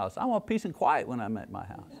over to my house. I want peace and quiet when I'm at my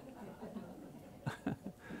house.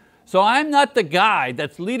 So I'm not the guy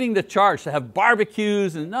that's leading the charge to have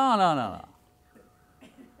barbecues and no.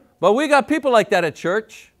 But we got people like that at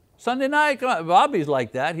church. Sunday night, Bobby's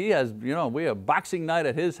like that. He has, we have boxing night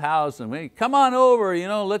at his house and we come on over,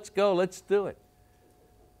 let's go, let's do it.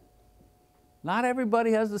 Not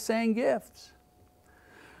everybody has the same gifts.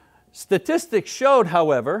 Statistics showed,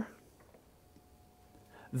 however,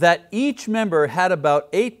 that each member had about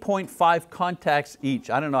 8.5 contacts each.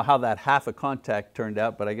 I don't know how that half a contact turned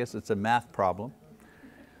out, but I guess it's a math problem.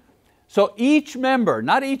 So each member,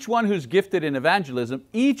 not each one who's gifted in evangelism,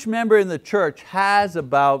 each member in the church has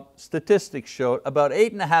about, statistics showed, about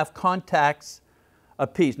 8.5 contacts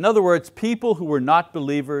apiece. In other words, people who were not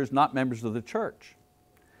believers, not members of the church.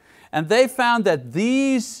 And they found that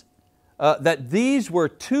these were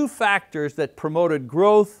two factors that promoted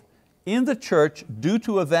growth in the church due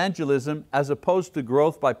to evangelism as opposed to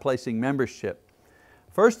growth by placing membership.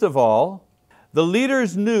 First of all, the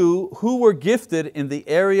leaders knew who were gifted in the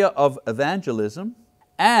area of evangelism,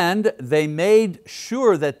 and they made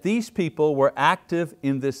sure that these people were active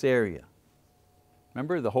in this area.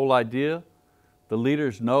 Remember the whole idea? The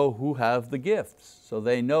leaders know who have the gifts, so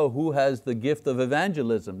they know who has the gift of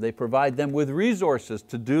evangelism. They provide them with resources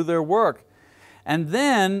to do their work. And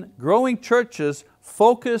then growing churches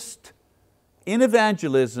focused in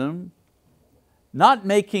evangelism, not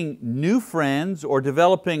making new friends or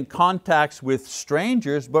developing contacts with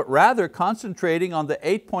strangers, but rather concentrating on the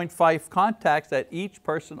 8.5 contacts that each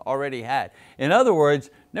person already had. In other words,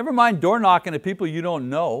 never mind door knocking to people you don't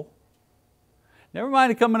know. Never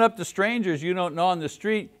mind coming up to strangers you don't know on the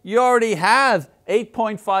street. You already have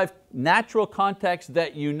 8.5 natural contacts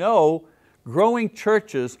that you know. Growing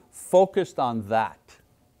churches focused on that.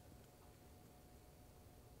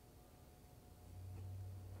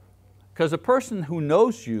 Because a person who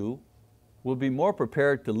knows you will be more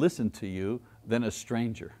prepared to listen to you than a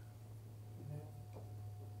stranger.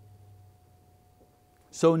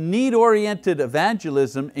 So need-oriented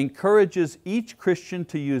evangelism encourages each Christian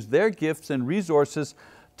to use their gifts and resources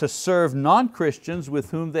to serve non-Christians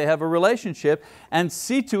with whom they have a relationship and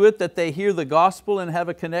see to it that they hear the gospel and have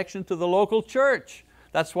a connection to the local church.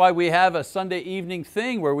 That's why we have a Sunday evening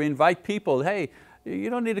thing where we invite people, hey, you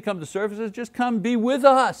don't need to come to services, just come be with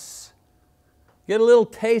us. Get a little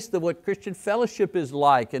taste of what Christian fellowship is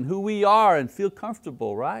like and who we are and feel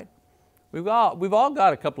comfortable, right? We've all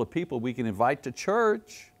got a couple of people we can invite to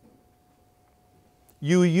church.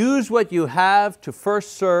 You use what you have to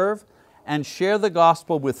first serve and share the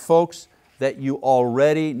gospel with folks that you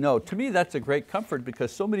already know. To me, that's a great comfort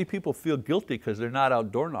because so many people feel guilty because they're not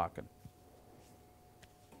out door knocking.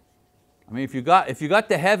 I mean, if you got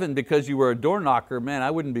to heaven because you were a door knocker, man, I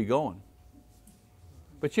wouldn't be going.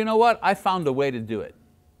 But you know what? I found a way to do it.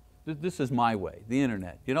 This is my way, the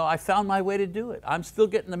internet. You know, I found my way to do it. I'm still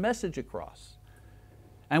getting the message across.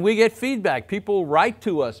 And we get feedback. People write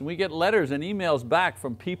to us and we get letters and emails back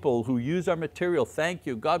from people who use our material. Thank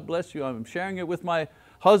you, God bless you. I'm sharing it with my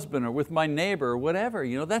husband or with my neighbor or whatever.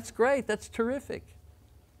 You know, that's great, that's terrific.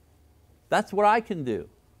 That's what I can do.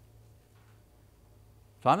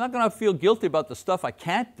 So I'm not going to feel guilty about the stuff I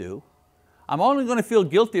can't do. I'm only going to feel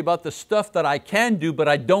guilty about the stuff that I can do but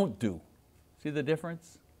I don't do. See the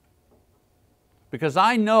difference? Because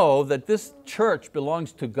I know that this church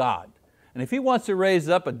belongs to God. And if He wants to raise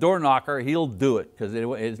up a door knocker, He'll do it because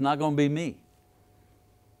it's not going to be me.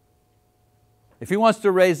 If He wants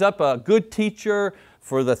to raise up a good teacher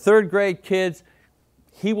for the 3rd grade kids,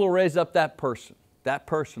 He will raise up that person. That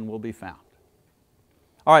person will be found.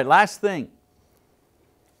 All right, last thing.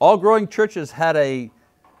 All growing churches had an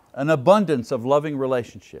abundance of loving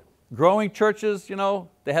relationship. Growing churches, you know,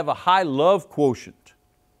 they have a high love quotient.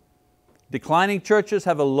 Declining churches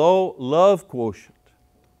have a low love quotient.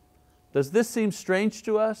 Does this seem strange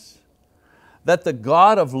to us? That the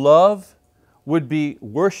God of love would be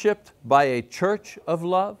worshiped by a church of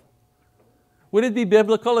love? Would it be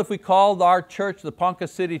biblical if we called our church the Ponca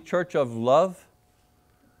City Church of Love?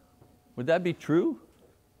 Would that be true?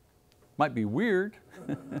 Might be weird.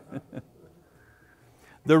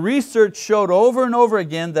 The research showed over and over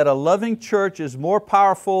again that a loving church is more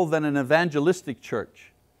powerful than an evangelistic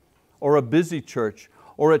church, or a busy church,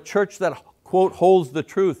 or a church that, quote, holds the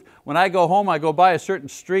truth. When I go home, I go by a certain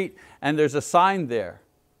street and there's a sign there,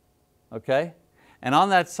 okay? And on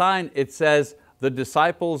that sign it says, the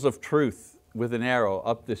disciples of truth, with an arrow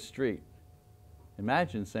up this street.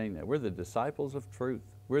 Imagine saying that, we're the disciples of truth.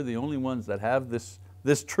 We're the only ones that have this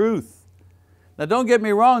truth. Now don't get me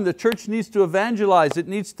wrong, the church needs to evangelize, it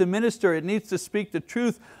needs to minister, it needs to speak the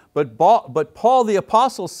truth, but Paul the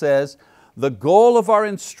Apostle says, the goal of our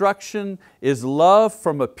instruction is love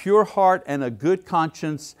from a pure heart and a good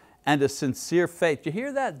conscience and a sincere faith. Do you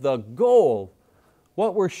hear that? The goal,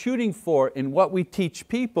 what we're shooting for in what we teach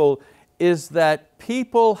people is that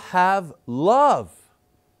people have love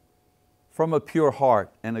from a pure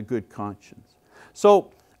heart and a good conscience.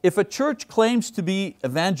 So if a church claims to be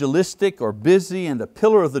evangelistic or busy and a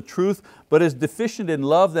pillar of the truth, but is deficient in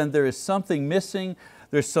love, then there is something missing.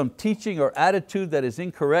 There's some teaching or attitude that is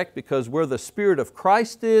incorrect, because where the Spirit of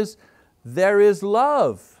Christ is, there is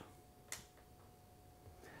love.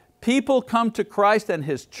 People come to Christ and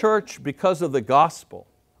His church because of the gospel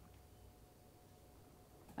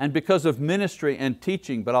and because of ministry and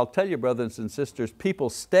teaching. But I'll tell you, brothers and sisters, people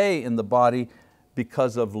stay in the body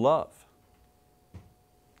because of love.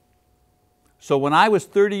 So when I was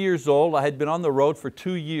 30 years old, I had been on the road for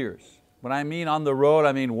 2 years. When I mean on the road,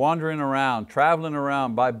 I mean wandering around, traveling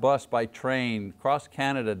around by bus, by train, across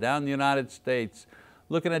Canada, down the United States,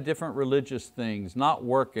 looking at different religious things, not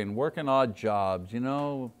working odd jobs, you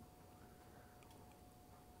know.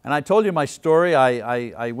 And I told you my story.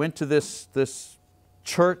 I went to this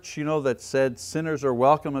church, you know, that said sinners are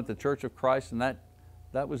welcome at the Church of Christ, and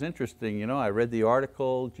that was interesting. You know, I read the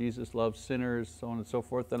article, Jesus loves sinners, so on and so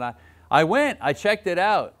forth, and I went, I checked it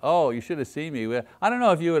out. Oh, you should have seen me. I don't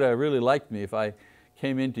know if you would have really liked me if I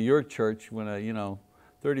came into your church when, you know,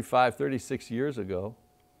 35, 36 years ago.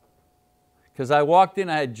 Because I walked in,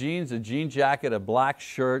 I had jeans, a jean jacket, a black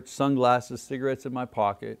shirt, sunglasses, cigarettes in my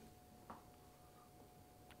pocket.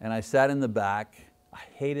 And I sat in the back. I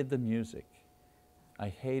hated the music. I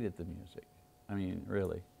hated the music. I mean,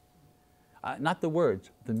 really. Not the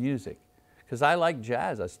words, the music. Because I like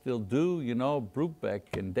jazz, I still do, you know,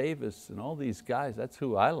 Brubeck and Davis and all these guys, that's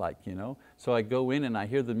who I like, you know. So I go in and I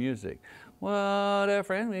hear the music. What a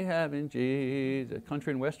friend we have in Jesus,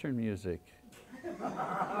 country and western music.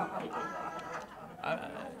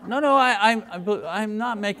 No, I'm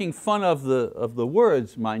not making fun of the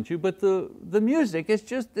words, mind you, but the music is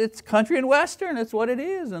just, it's country and western, that's what it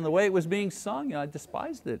is, and the way it was being sung, you know, I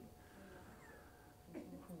despised it.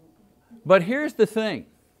 But here's the thing.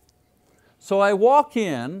 So I walk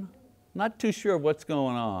in, not too sure what's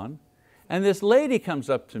going on, and this lady comes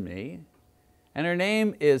up to me, and her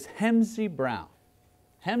name is Hemsey Brown.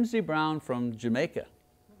 Hemsey Brown from Jamaica.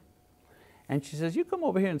 And she says, you come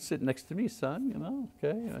over here and sit next to me, son, you know,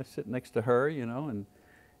 okay. And I sit next to her, you know,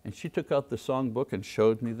 and she took out the songbook and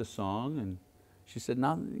showed me the song, and she said,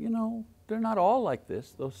 now, you know, they're not all like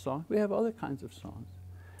this, those songs. We have other kinds of songs.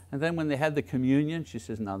 And then when they had the communion, she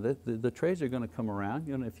says, now the trays are going to come around,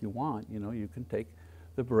 you know, if you want, you know, you can take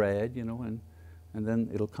the bread, you know, and then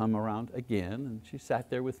it'll come around again. And she sat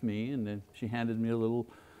there with me, and then she handed me a little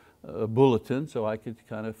bulletin so I could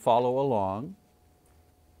kind of follow along.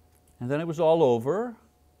 And then it was all over,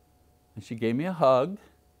 and she gave me a hug,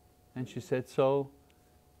 and she said, so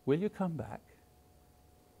will you come back?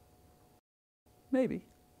 Maybe.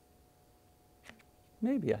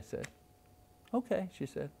 Maybe, I said. Okay, she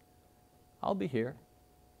said, I'll be here.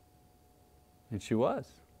 And she was.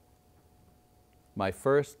 My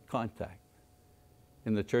first contact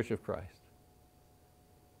in the Church of Christ.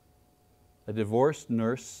 A divorced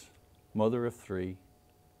nurse, mother of 3,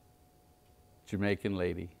 Jamaican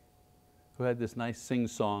lady, who had this nice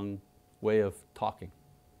sing-song way of talking.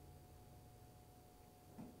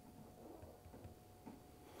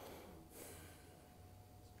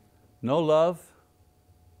 No love,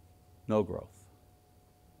 no growth.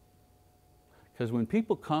 Because when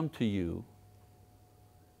people come to you,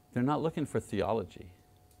 they're not looking for theology.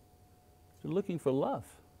 They're looking for love.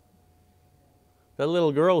 That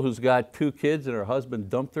little girl who's got 2 kids and her husband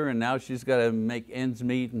dumped her, and now she's got to make ends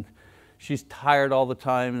meet, and she's tired all the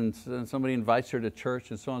time, and somebody invites her to church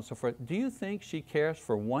and so on and so forth. Do you think she cares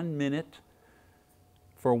for 1 minute,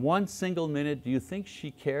 for 1 single minute, do you think she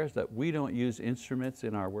cares that we don't use instruments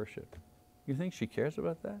in our worship? You think she cares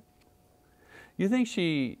about that? You think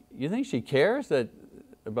she cares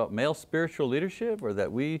about male spiritual leadership, or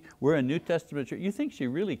that we're a New Testament church? You think she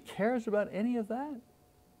really cares about any of that?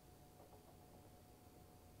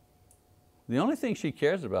 The only thing she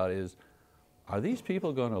cares about is, are these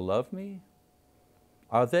people going to love me?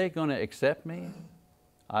 Are they going to accept me?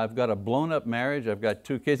 I've got a blown up marriage, I've got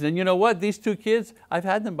 2 kids, and you know what? These 2 kids, I've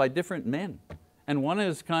had them by different men. And one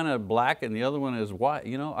is kind of black and the other one is white.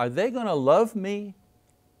 You know, are they going to love me?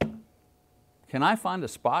 Can I find a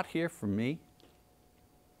spot here for me?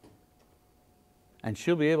 And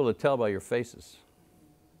she'll be able to tell by your faces.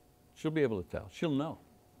 She'll be able to tell, she'll know.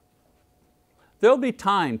 There'll be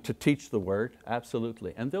time to teach the word,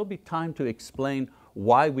 absolutely. And there'll be time to explain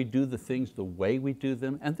why we do the things the way we do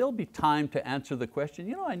them. And there'll be time to answer the question,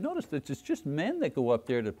 you know, I noticed that it's just men that go up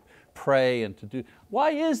there to pray and to do,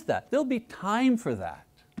 why is that? There'll be time for that.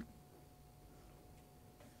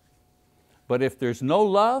 But if there's no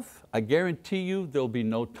love, I guarantee you there'll be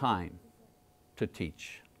no time to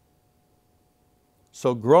teach.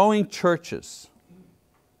 So growing churches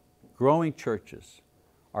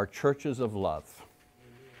are churches of love.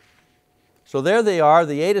 So there they are,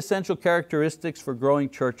 the 8 essential characteristics for growing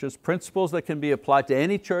churches, principles that can be applied to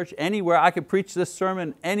any church, anywhere. I could preach this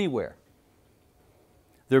sermon anywhere.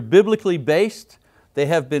 They're biblically based. They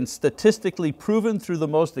have been statistically proven through the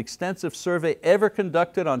most extensive survey ever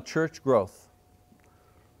conducted on church growth.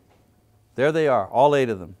 There they are, all 8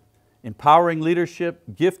 of them. Empowering leadership,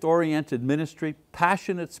 gift-oriented ministry,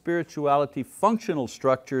 passionate spirituality, functional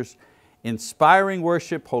structures, inspiring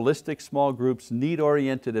worship, holistic small groups,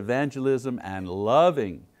 need-oriented evangelism, and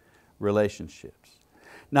loving relationships.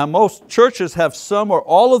 Now most churches have some or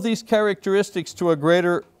all of these characteristics to a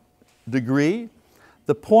greater degree.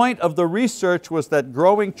 The point of the research was that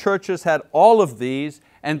growing churches had all of these,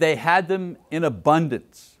 and they had them in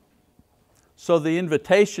abundance. So the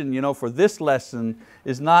invitation, you know, for this lesson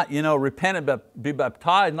is not, you know, repent and be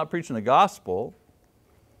baptized, not preaching the gospel.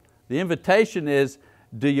 The invitation is,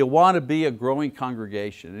 do you want to be a growing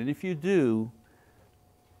congregation? And if you do,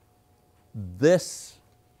 these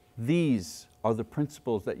are the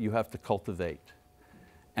principles that you have to cultivate.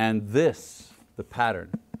 And this, the pattern,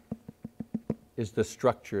 is the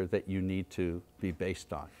structure that you need to be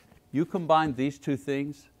based on. You combine these two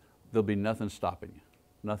things, there'll be nothing stopping you,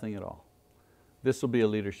 nothing at all. This will be a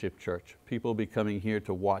leadership church. People will be coming here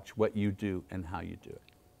to watch what you do and how you do it.